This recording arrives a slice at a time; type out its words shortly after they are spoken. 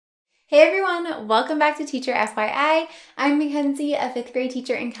Hey everyone, welcome back to TeacherFYI. I'm Mackenzie, a 5th grade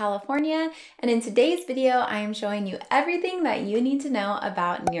teacher in California, and in today's video, I am showing you everything that you need to know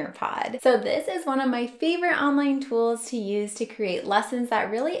about Nearpod. So this is one of my favorite online tools to use to create lessons that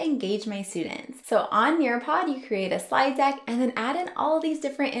really engage my students. So on Nearpod, you create a slide deck and then add in all these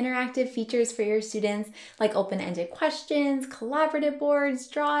different interactive features for your students, like open-ended questions, collaborative boards,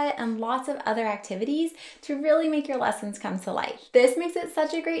 draw it, and lots of other activities to really make your lessons come to life. This makes it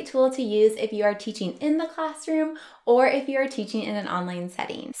such a great tool to use if you are teaching in the classroom or if you are teaching in an online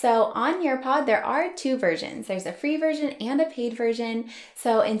setting. So on Nearpod, there are two versions. There's a free version and a paid version.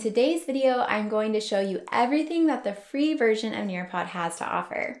 So in today's video, I'm going to show you everything that the free version of Nearpod has to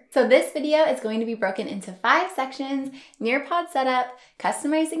offer. So this video is going to be broken into 5 sections: Nearpod setup,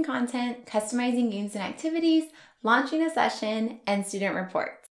 customizing content, customizing games and activities, launching a session, and student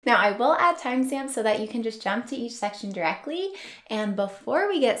reports. Now I will add timestamps so that you can just jump to each section directly. And before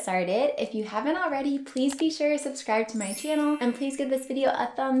we get started, if you haven't already, please be sure to subscribe to my channel and please give this video a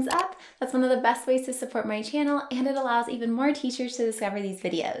thumbs up. That's one of the best ways to support my channel, and it allows even more teachers to discover these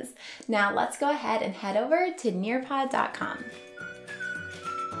videos. Now let's go ahead and head over to nearpod.com.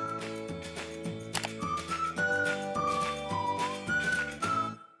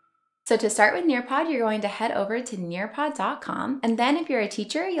 So to start with Nearpod, you're going to head over to nearpod.com, and then if you're a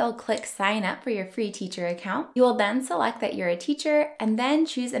teacher, you'll click sign up for your free teacher account. You will then select that you're a teacher and then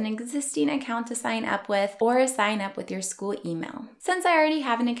choose an existing account to sign up with or sign up with your school email. Since I already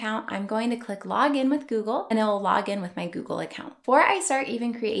have an account, I'm going to click log in with Google, and it will log in with my Google account. Before I start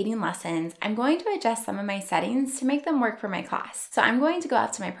even creating lessons, I'm going to adjust some of my settings to make them work for my class. So I'm going to go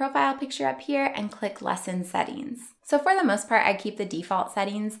up to my profile picture up here and click lesson settings. So for the most part, I keep the default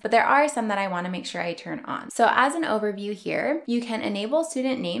settings, but there are some that I want to make sure I turn on. So as an overview here, you can enable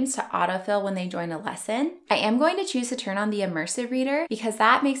student names to autofill when they join a lesson. I am going to choose to turn on the immersive reader because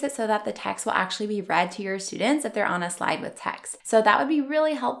that makes it so that the text will actually be read to your students if they're on a slide with text. So that would be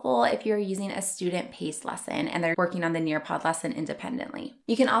really helpful if you're using a student-paced lesson and they're working on the Nearpod lesson independently.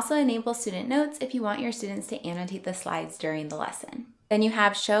 You can also enable student notes if you want your students to annotate the slides during the lesson. Then you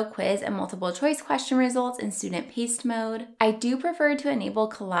have show quiz and multiple choice question results in student-paced mode. I do prefer to enable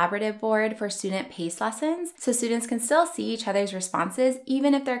collaborative board for student-paced lessons, so students can still see each other's responses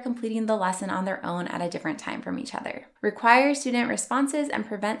even if they're completing the lesson on their own at a different time from each other. Require student responses and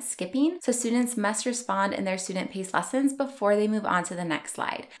prevent skipping, so students must respond in their student-paced lessons before they move on to the next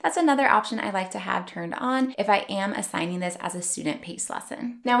slide. That's another option I like to have turned on if I am assigning this as a student-paced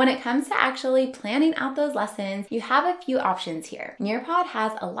lesson. Now when it comes to actually planning out those lessons, you have a few options here. Nearpod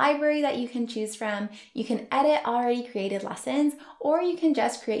has a library that you can choose from. You can edit already created lessons, or you can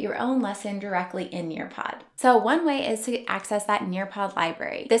just create your own lesson directly in Nearpod. So one way is to access that Nearpod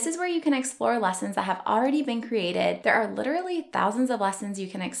library. This is where you can explore lessons that have already been created. There are literally thousands of lessons you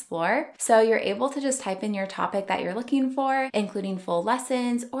can explore. So you're able to just type in your topic that you're looking for, including full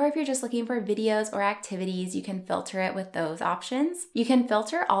lessons, or if you're just looking for videos or activities, you can filter it with those options. You can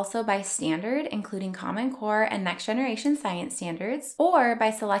filter also by standard, including Common Core and Next Generation Science standards, or by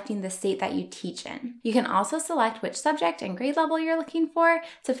selecting the state that you teach in. You can also select which subject and grade level you're looking for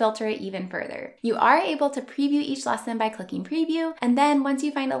to filter it even further. You are able to preview each lesson by clicking preview, and then once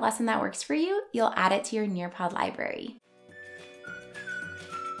you find a lesson that works for you, you'll add it to your Nearpod library.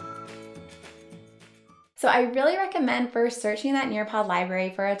 So I really recommend first searching that Nearpod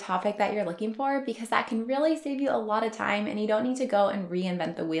library for a topic that you're looking for, because that can really save you a lot of time and you don't need to go and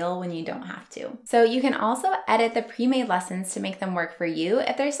reinvent the wheel when you don't have to. So you can also edit the pre-made lessons to make them work for you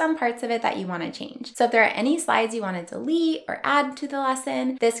if there's some parts of it that you want to change. So if there are any slides you want to delete or add to the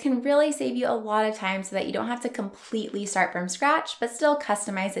lesson, this can really save you a lot of time so that you don't have to completely start from scratch, but still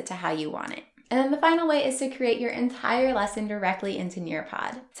customize it to how you want it. And then the final way is to create your entire lesson directly into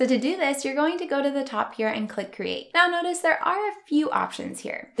Nearpod. So to do this, you're going to go to the top here and click Create. Now notice there are a few options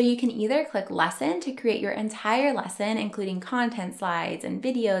here. So you can either click Lesson to create your entire lesson, including content slides and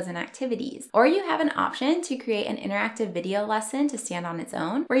videos and activities. Or you have an option to create an interactive video lesson to stand on its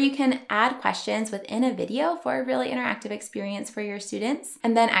own, where you can add questions within a video for a really interactive experience for your students.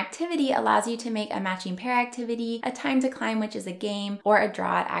 And then Activity allows you to make a matching pair activity, a time to climb, which is a game, or a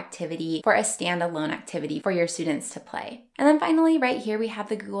draw it activity for a standalone activity for your students to play. And then finally, right here, we have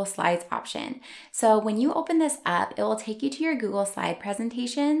the Google Slides option. So when you open this up, it will take you to your Google Slide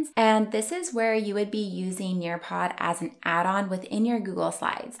presentations. And this is where you would be using Nearpod as an add-on within your Google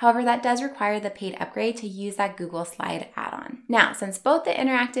Slides. However, that does require the paid upgrade to use that Google Slide add-on. Now, since both the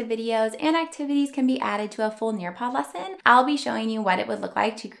interactive videos and activities can be added to a full Nearpod lesson, I'll be showing you what it would look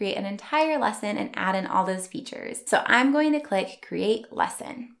like to create an entire lesson and add in all those features. So I'm going to click Create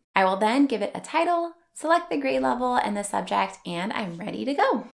Lesson. I will then give it a title, select the grade level and the subject, and I'm ready to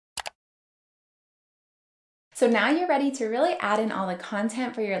go. So now you're ready to really add in all the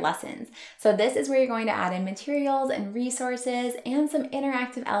content for your lessons. So this is where you're going to add in materials and resources and some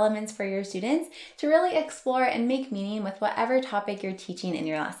interactive elements for your students to really explore and make meaning with whatever topic you're teaching in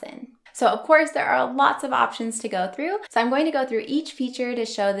your lesson. So of course, there are lots of options to go through. So I'm going to go through each feature to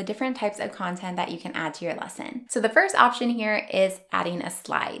show the different types of content that you can add to your lesson. So the first option here is adding a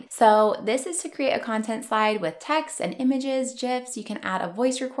slide. So this is to create a content slide with text and images, GIFs. You can add a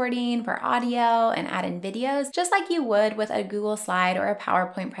voice recording for audio and add in videos, just like you would with a Google slide or a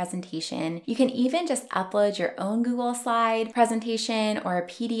PowerPoint presentation. You can even just upload your own Google slide presentation or a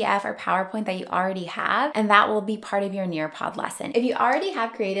PDF or PowerPoint that you already have, and that will be part of your Nearpod lesson. If you already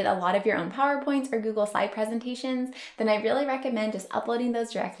have created a lot of your own PowerPoints or Google slide presentations, then I really recommend just uploading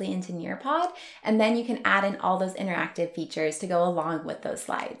those directly into Nearpod, and then you can add in all those interactive features to go along with those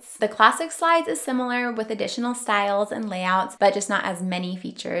slides. The classic slides is similar with additional styles and layouts, but just not as many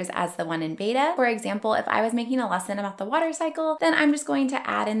features as the one in beta. For example, if I was making a lesson about the water cycle, then I'm just going to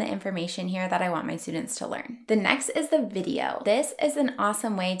add in the information here that I want my students to learn. The next is the video. This is an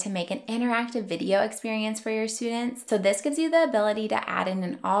awesome way to make an interactive video experience for your students. So this gives you the ability to add in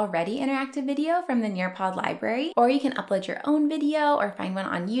an already interactive video from the Nearpod library, or you can upload your own video or find one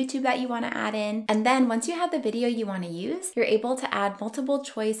on YouTube that you want to add in. And then once you have the video you want to use, you're able to add multiple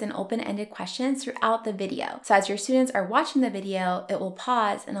choice and open-ended questions throughout the video. So as your students are watching the video, it will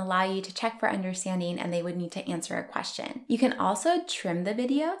pause and allow you to check for understanding, and they would need to answer a question. You can also trim the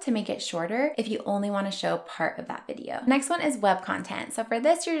video to make it shorter if you only want to show part of that video. Next one is web content. So for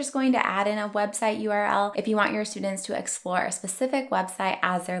this, you're just going to add in a website URL if you want your students to explore a specific website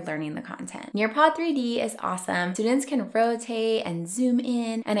as they're learning the content. Nearpod 3D is awesome. Students can rotate and zoom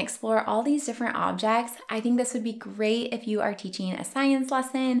in and explore all these different objects. I think this would be great if you are teaching a science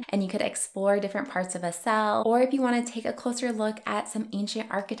lesson and you could explore different parts of a cell, or if you want to take a closer look at some ancient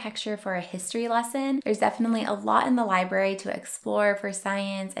architecture for a history lesson. There's definitely a lot in the library to explore for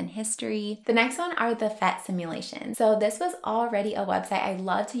science and history. The next one are the PhET simulations. So this was already a website I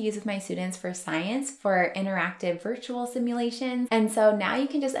love to use with my students for science, for interactive virtual simulations. And so now you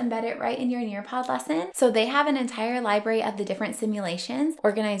can just embed it right in your Nearpod lesson. So they have an entire library of the different simulations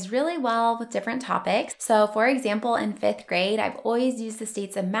organized really well with different topics. So for example, in 5th grade, I've always used the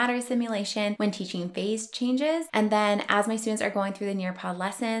states of matter simulation when teaching phase changes. And then as my students are going through the Nearpod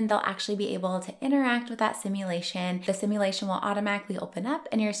lesson, they'll actually be able to interact with that simulation. The simulation will automatically open up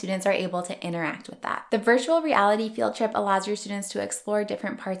and your students are able to interact with that. The virtual reality field trip allows your students to explore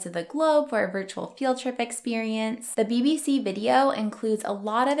different parts of the globe for a virtual field trip experience. The BBC video includes a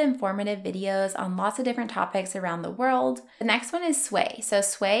lot of informative videos on lots of different topics around the world. The next one is Sway. So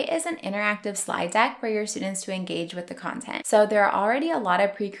Sway is an interactive slide deck for your students to engage with the content. So there are already a lot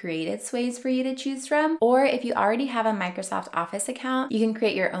of pre-created sways for you to choose from, or if you already have a Microsoft Office account, you can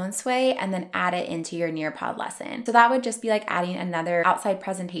create your own sway and then add it into your Nearpod lesson. So that would just be like adding another outside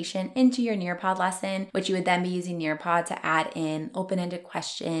presentation into your Nearpod lesson, which you would then be using Nearpod to add in open-ended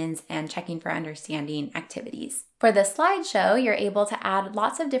questions and checking for understanding activities. For the slideshow, you're able to add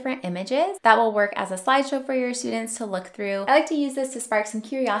lots of different images that will work as a slideshow for your students to look through. I like to use this to spark some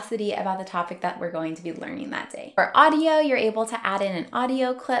curiosity about the topic that we're going to be learning that day. For audio, you're able to add in an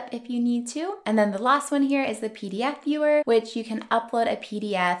audio clip if you need to. And then the last one here is the PDF viewer, which you can upload a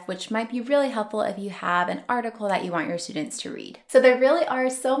PDF, which might be really helpful if you have an article that you want your students to read. So there really are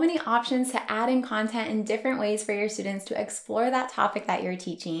so many options to add in content in different ways for your students to explore that topic that you're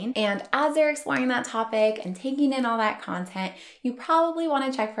teaching. And as they're exploring that topic and taking in all that content, you probably want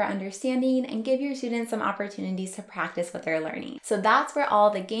to check for understanding and give your students some opportunities to practice what they're learning. So that's where all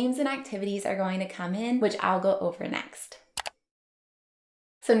the games and activities are going to come in, which I'll go over next.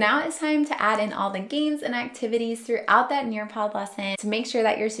 So now it's time to add in all the games and activities throughout that Nearpod lesson to make sure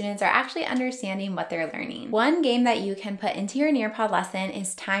that your students are actually understanding what they're learning. One game that you can put into your Nearpod lesson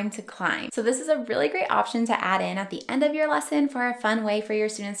is Time to Climb. So this is a really great option to add in at the end of your lesson for a fun way for your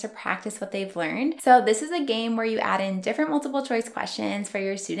students to practice what they've learned. So this is a game where you add in different multiple choice questions for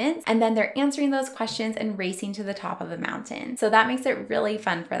your students, and then they're answering those questions and racing to the top of a mountain. So that makes it really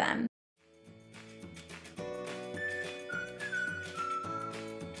fun for them.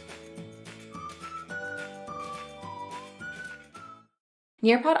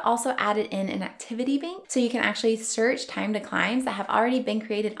 Nearpod also added in an activity bank, so you can actually search time to climbs that have already been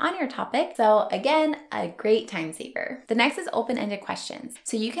created on your topic. So again, a great time saver. The next is open-ended questions.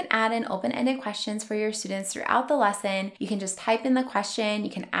 So you can add in open-ended questions for your students throughout the lesson. You can just type in the question,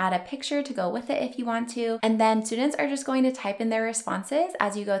 you can add a picture to go with it if you want to, and then students are just going to type in their responses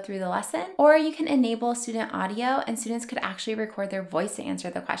as you go through the lesson, or you can enable student audio and students could actually record their voice to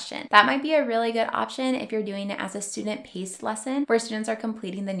answer the question. That might be a really good option if you're doing it as a student-paced lesson where students are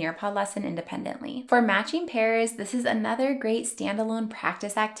completing the Nearpod lesson independently. For matching pairs, this is another great standalone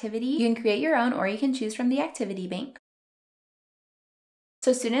practice activity. You can create your own or you can choose from the activity bank.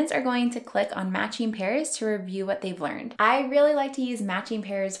 So students are going to click on matching pairs to review what they've learned. I really like to use matching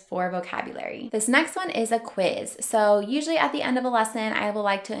pairs for vocabulary. This next one is a quiz. So usually at the end of a lesson, I will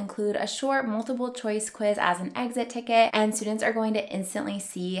like to include a short multiple choice quiz as an exit ticket, and students are going to instantly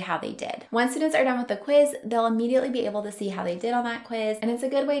see how they did. Once students are done with the quiz, they'll immediately be able to see how they did on that quiz, and it's a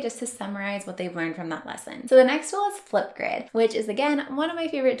good way just to summarize what they've learned from that lesson. So the next tool is Flipgrid, which is again, one of my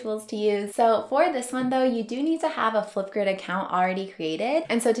favorite tools to use. So for this one though, you do need to have a Flipgrid account already created.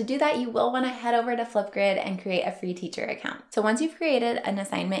 And so to do that, you will want to head over to Flipgrid and create a free teacher account. So once you've created an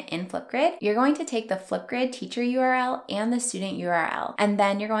assignment in Flipgrid, you're going to take the Flipgrid teacher URL and the student URL, and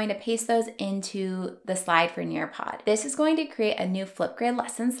then you're going to paste those into the slide for Nearpod. This is going to create a new Flipgrid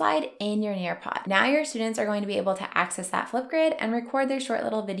lesson slide in your Nearpod. Now your students are going to be able to access that Flipgrid and record their short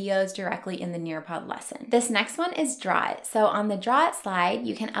little videos directly in the Nearpod lesson. This next one is Draw It. So on the Draw It slide,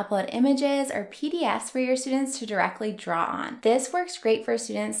 you can upload images or PDFs for your students to directly draw on. This works great for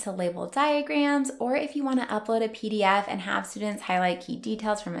students to label diagrams, or if you want to upload a PDF and have students highlight key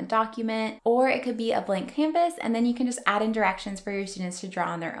details from a document, or it could be a blank canvas and then you can just add in directions for your students to draw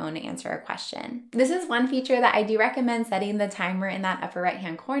on their own to answer a question. This is one feature that I do recommend setting the timer in that upper right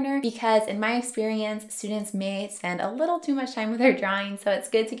hand corner, because in my experience, students may spend a little too much time with their drawing, so it's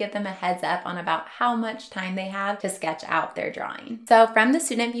good to give them a heads up on about how much time they have to sketch out their drawing. So from the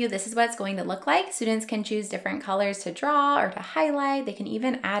student view, this is what it's going to look like. Students can choose different colors to draw or to highlight. They can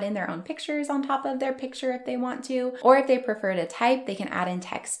even add in their own pictures on top of their picture if they want to, or if they prefer to type, they can add in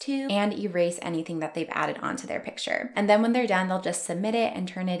text too and erase anything that they've added onto their picture. And then when they're done, they'll just submit it and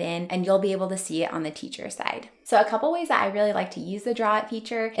turn it in, and you'll be able to see it on the teacher side. So a couple ways that I really like to use the Draw It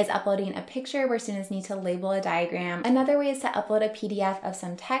feature is uploading a picture where students need to label a diagram. Another way is to upload a PDF of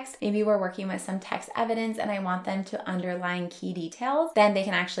some text. Maybe we're working with some text evidence and I want them to underline key details. Then they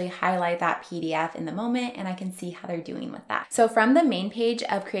can actually highlight that PDF in the moment and I can see how they're doing with that. So from the main page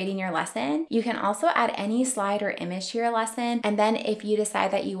of creating your lesson, you can also add any slide or image to your lesson. And then if you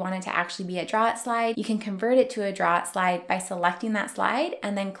decide that you want it to actually be a Draw It slide, you can convert it to a Draw It slide by selecting that slide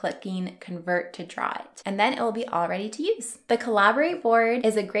and then clicking Convert to Draw It. And then it will be all ready to use. The Collaborate board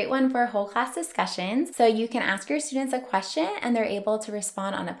is a great one for whole class discussions. So you can ask your students a question and they're able to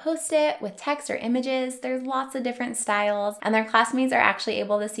respond on a post-it with text or images. There's lots of different styles, and their classmates are actually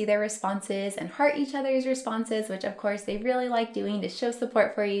able to see their responses and heart each other's responses, which of course they really like doing to show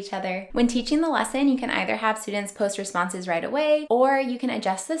support for each other. When teaching the lesson, you can either have students post responses right away, or you can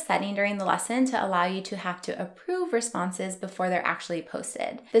adjust the setting during the lesson to allow you to have to approve responses before they're actually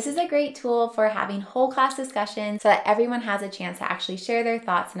posted. This is a great tool for having whole class discussions so that everyone has a chance to actually share their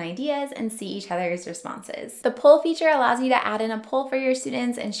thoughts and ideas and see each other's responses. The poll feature allows you to add in a poll for your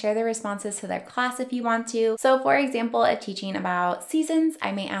students and share their responses to their class if you want to. So for example, if teaching about seasons,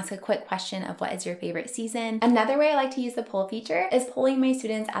 I may ask a quick question of what is your favorite season. Another way I like to use the poll feature is polling my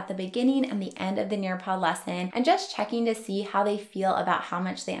students at the beginning and the end of the Nearpod lesson and just checking to see how they feel about how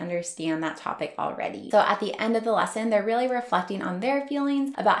much they understand that topic already. So at the end of the lesson, they're really reflecting on their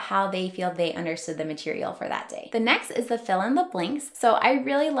feelings about how they feel they understood the material for that day. The next is the fill in the blanks. So I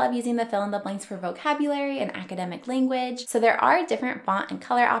really love using the fill in the blanks for vocabulary and academic language. So there are different font and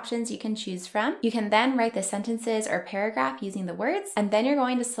color options you can choose from. You can then write the sentences or paragraph using the words, and then you're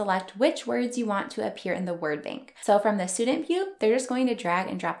going to select which words you want to appear in the word bank. So from the student view, they're just going to drag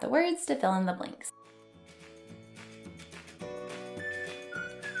and drop the words to fill in the blanks.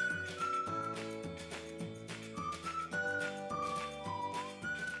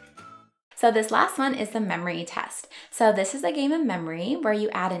 So this last one is the memory test. So this is a game of memory where you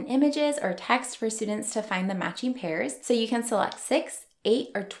add in images or text for students to find the matching pairs. So you can select 6, 8,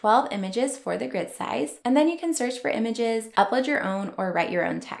 or 12 images for the grid size, and then you can search for images, upload your own, or write your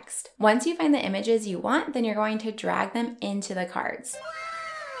own text. Once you find the images you want, then you're going to drag them into the cards.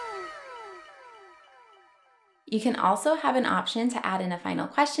 You can also have an option to add in a final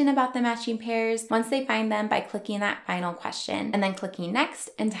question about the matching pairs once they find them by clicking that final question and then clicking next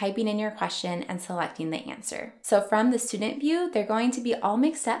and typing in your question and selecting the answer. So from the student view, they're going to be all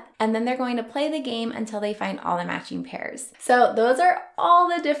mixed up and then they're going to play the game until they find all the matching pairs. So those are all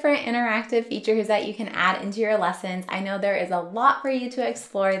the different interactive features that you can add into your lessons. I know there is a lot for you to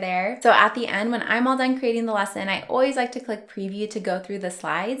explore there. So at the end, when I'm all done creating the lesson, I always like to click preview to go through the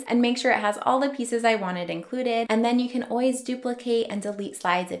slides and make sure it has all the pieces I wanted included. And then you can always duplicate and delete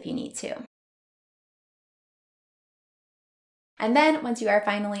slides if you need to. And then once you are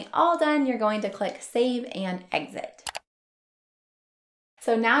finally all done, you're going to click Save and Exit.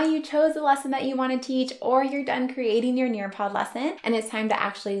 So now you chose the lesson that you want to teach, or you're done creating your Nearpod lesson, and it's time to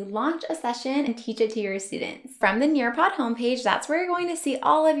actually launch a session and teach it to your students. From the Nearpod homepage, that's where you're going to see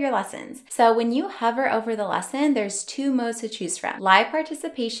all of your lessons. So when you hover over the lesson, there's two modes to choose from: live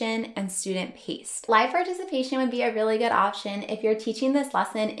participation and student paced. Live participation would be a really good option if you're teaching this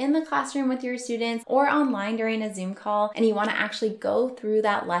lesson in the classroom with your students or online during a Zoom call, and you want to actually go through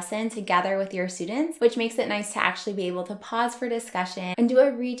that lesson together with your students, which makes it nice to actually be able to pause for discussion and do a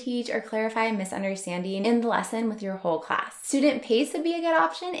reteach or clarify a misunderstanding in the lesson with your whole class. Student pace would be a good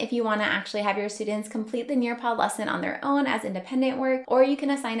option if you want to actually have your students complete the Nearpod lesson on their own as independent work, or you can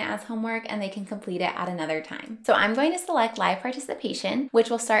assign it as homework and they can complete it at another time. So I'm going to select live participation, which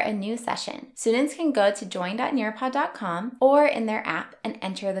will start a new session. Students can go to join.nearpod.com or in their app and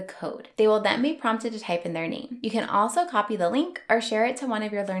enter the code. They will then be prompted to type in their name. You can also copy the link or share it to one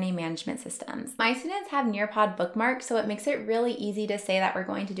of your learning management systems. My students have Nearpod bookmarked, so it makes it really easy to say that we're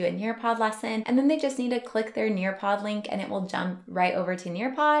going to do a Nearpod lesson, and then they just need to click their Nearpod link and it will jump right over to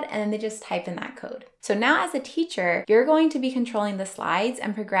Nearpod, and then they just type in that code. So now as a teacher, you're going to be controlling the slides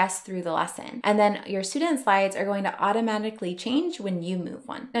and progress through the lesson. And then your student slides are going to automatically change when you move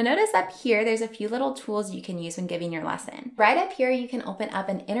one. Now notice up here, there's a few little tools you can use when giving your lesson. Right up here, you can open up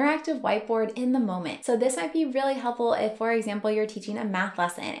an interactive whiteboard in the moment. So this might be really helpful if, for example, you're teaching a math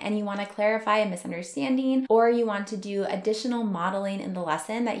lesson and you want to clarify a misunderstanding, or you want to do additional modeling in the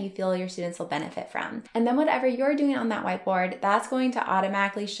lesson that you feel your students will benefit from. And then whatever you're doing on that whiteboard, that's going to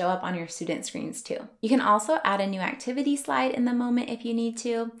automatically show up on your student screens too. You can also add a new activity slide in the moment if you need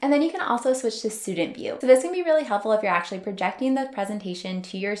to. And then you can also switch to student view. So this can be really helpful if you're actually projecting the presentation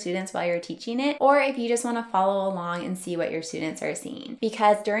to your students while you're teaching it, or if you just want to follow along and see what your students are seeing.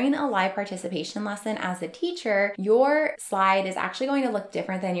 Because during a live participation lesson as a teacher, your slide is actually going to look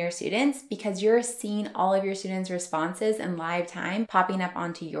different than your students because you're seeing all of your students' responses in live time popping up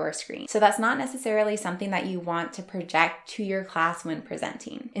onto your screen. So that's not necessarily something that you want to project to your class when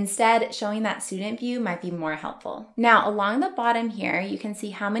presenting. Instead, showing that student view might be more helpful. Now, along the bottom here, you can see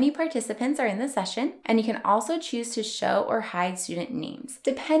how many participants are in the session, and you can also choose to show or hide student names.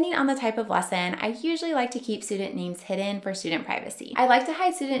 Depending on the type of lesson, I usually like to keep student names hidden for student privacy. I like to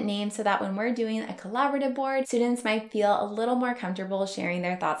hide student names so that when we're doing a collaborative board, students might feel a little more comfortable sharing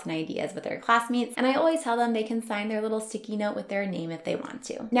their thoughts and ideas with their classmates, and I always tell them they can sign their little sticky note with their name if they want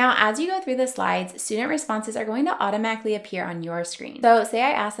to. Now, as you go through the slides, student responses are going to automatically appear on your screen. So say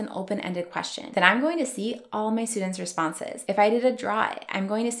I ask an open-ended question, then I'm going to see all my students' responses. If I did a draw, I'm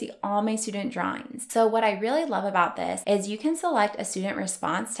going to see all my student drawings. So what I really love about this is you can select a student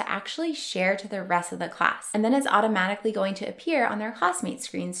response to actually share to the rest of the class, and then it's automatically going to appear on their classmates'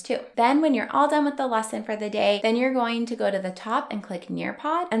 screens too. Then when you're all done with the lesson for the day, then you're going to go to the top and click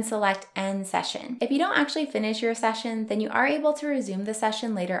Nearpod and select End Session. If you don't actually finish your session, then you are able to resume the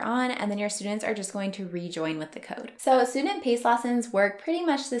session later on, and then your students are just going to rejoin with the code. So student pace lessons work pretty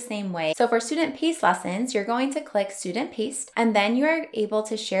much the same way. So for student pace lessons, you're going to click Student Paste, and then you are able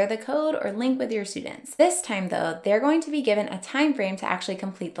to share the code or link with your students. This time though, they're going to be given a time frame to actually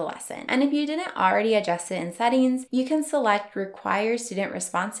complete the lesson. And if you didn't already adjust it in settings, you can select Require Student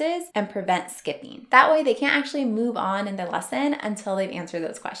Responses and Prevent Skipping. That way they can't actually move on in the lesson until they've answered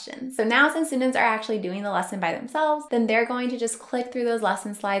those questions. So now since students are actually doing the lesson by themselves, then they're going to just click through those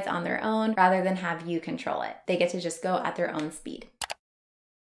lesson slides on their own rather than have you control it. They get to just go at their own speed.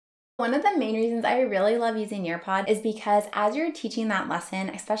 One of the main reasons I really love using Nearpod is because as you're teaching that lesson,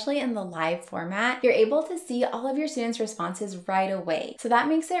 especially in the live format, you're able to see all of your students' responses right away. So that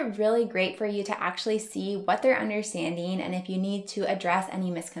makes it really great for you to actually see what they're understanding, and if you need to address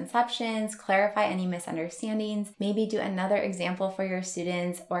any misconceptions, clarify any misunderstandings, maybe do another example for your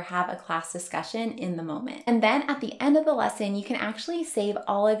students or have a class discussion in the moment. And then at the end of the lesson, you can actually save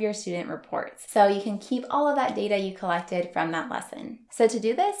all of your student reports. So you can keep all of that data you collected from that lesson. So to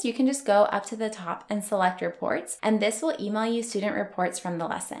do this, you can just go up to the top and select reports, and this will email you student reports from the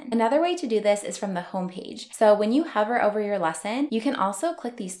lesson. Another way to do this is from the home page. So when you hover over your lesson, you can also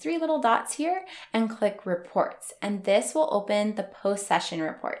click these three little dots here and click reports, and this will open the post-session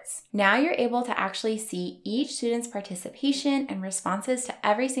reports. Now you're able to actually see each student's participation and responses to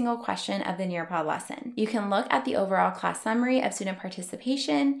every single question of the Nearpod lesson. You can look at the overall class summary of student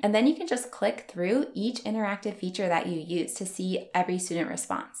participation, and then you can just click through each interactive feature that you use to see every student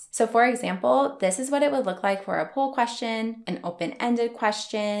response. So for example, this is what it would look like for a poll question, an open-ended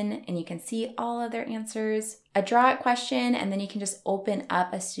question, and you can see all of their answers, a draw-it question, and then you can just open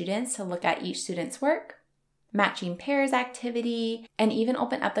up a student to look at each student's work, matching pairs activity, and even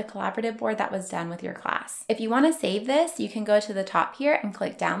open up the collaborative board that was done with your class. If you want to save this, you can go to the top here and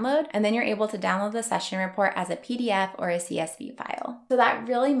click download, and then you're able to download the session report as a PDF or a CSV file. So that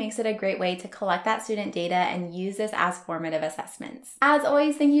really makes it a great way to collect that student data and use this as formative assessments. As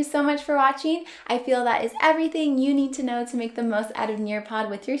always, thank you so much for watching. I feel that is everything you need to know to make the most out of Nearpod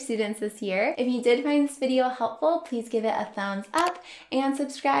with your students this year. If you did find this video helpful, please give it a thumbs up and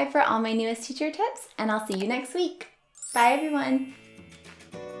subscribe for all my newest teacher tips, and I'll see you next week. Bye everyone.